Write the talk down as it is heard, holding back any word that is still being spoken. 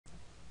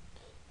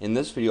In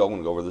this video, I'm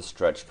going to go over the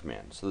stretch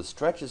command. So the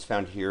stretch is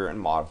found here in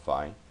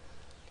modify.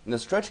 And the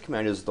stretch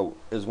command is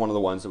one of the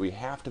ones that we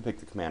have to pick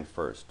the command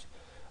first.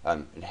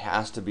 It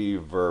has to be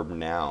verb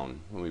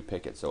noun when we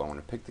pick it. So I want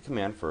to pick the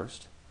command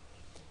first.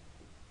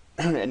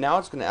 And now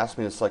it's going to ask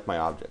me to select my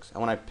objects. And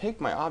when I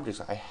pick my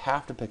objects, I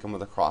have to pick them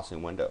with a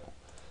crossing window.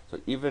 So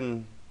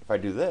even if I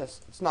do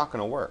this, it's not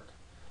going to work.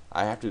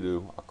 I have to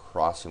do a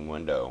crossing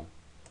window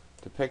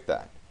to pick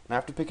that. And I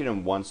have to pick it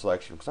in one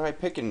selection. Because if I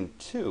pick it in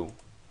two,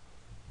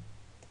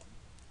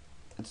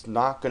 it's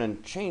not going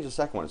to change the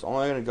second one. It's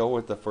only going to go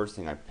with the first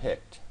thing I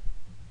picked.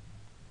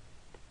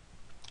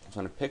 So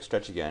I'm going to pick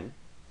stretch again.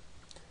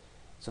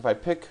 So if I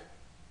pick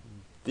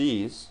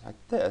these like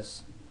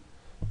this,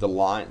 the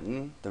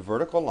line, the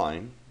vertical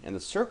line, and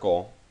the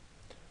circle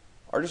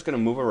are just going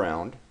to move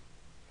around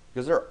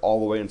because they're all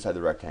the way inside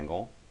the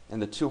rectangle,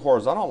 and the two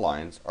horizontal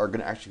lines are going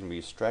to actually be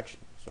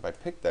stretching. So if I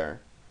pick there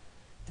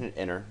and hit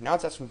enter, now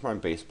it's asking for my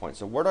base point.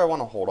 So where do I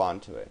want to hold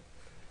on to it?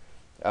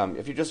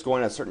 If you're just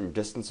going a certain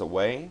distance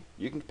away,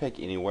 you can pick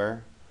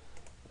anywhere.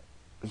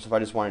 So if I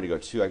just wanted to go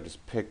 2, I can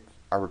just pick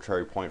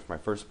arbitrary point for my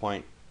first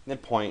point, and then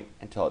point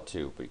until at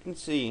 2. But you can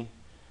see,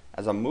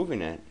 as I'm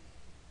moving it,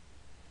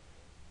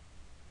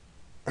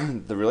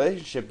 the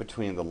relationship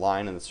between the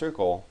line and the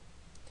circle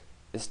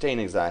is staying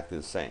exactly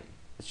the same.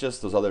 It's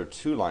just those other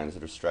two lines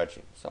that are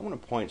stretching. So I'm going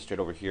to point straight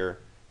over here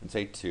and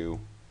say 2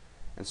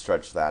 and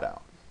stretch that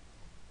out.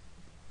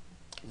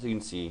 So you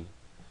can see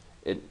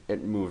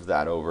it moved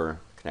that over,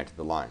 connected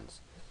the lines.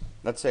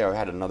 Let's say I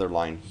had another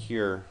line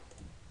here,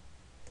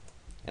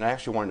 and I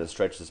actually wanted to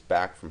stretch this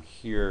back from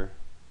here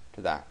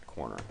to that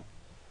corner.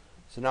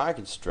 So now I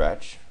can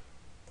stretch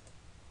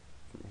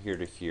from here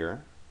to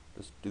here,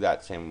 just do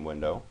that same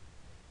window,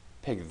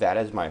 pick that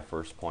as my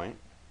first point,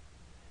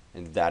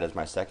 and that as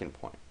my second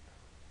point,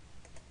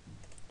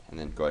 and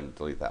then go ahead and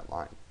delete that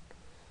line.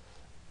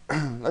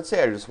 Let's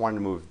say I just wanted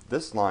to move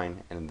this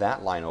line and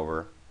that line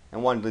over,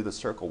 and wanted to leave the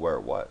circle where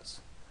it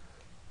was.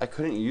 I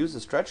couldn't use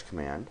the stretch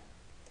command.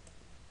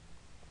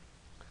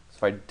 So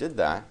if I did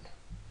that,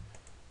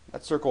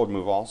 that circle would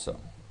move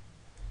also.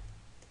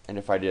 And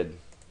if I did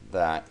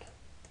that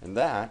and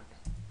that,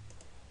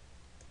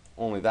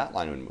 only that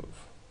line would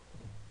move.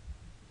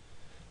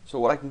 So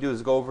what I can do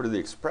is go over to the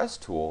Express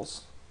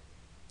tools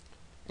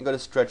and go to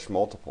stretch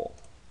multiple.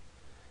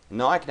 And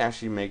now I can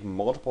actually make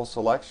multiple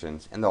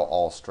selections and they'll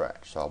all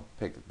stretch. So I'll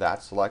pick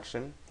that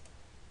selection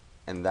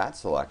and that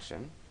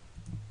selection,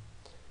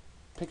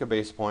 pick a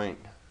base point,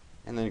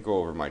 and then go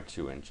over my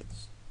 2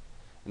 inches.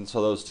 And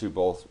so those two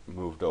both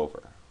moved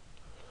over.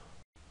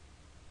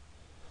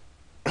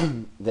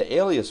 The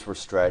alias for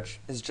stretch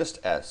is just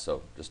S,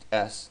 so just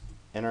S,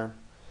 enter.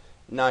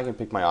 Now I can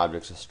pick my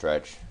objects to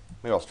stretch.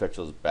 Maybe I'll stretch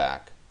those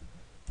back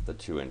the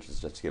 2 inches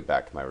just to get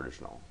back to my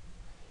original.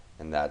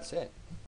 And that's it.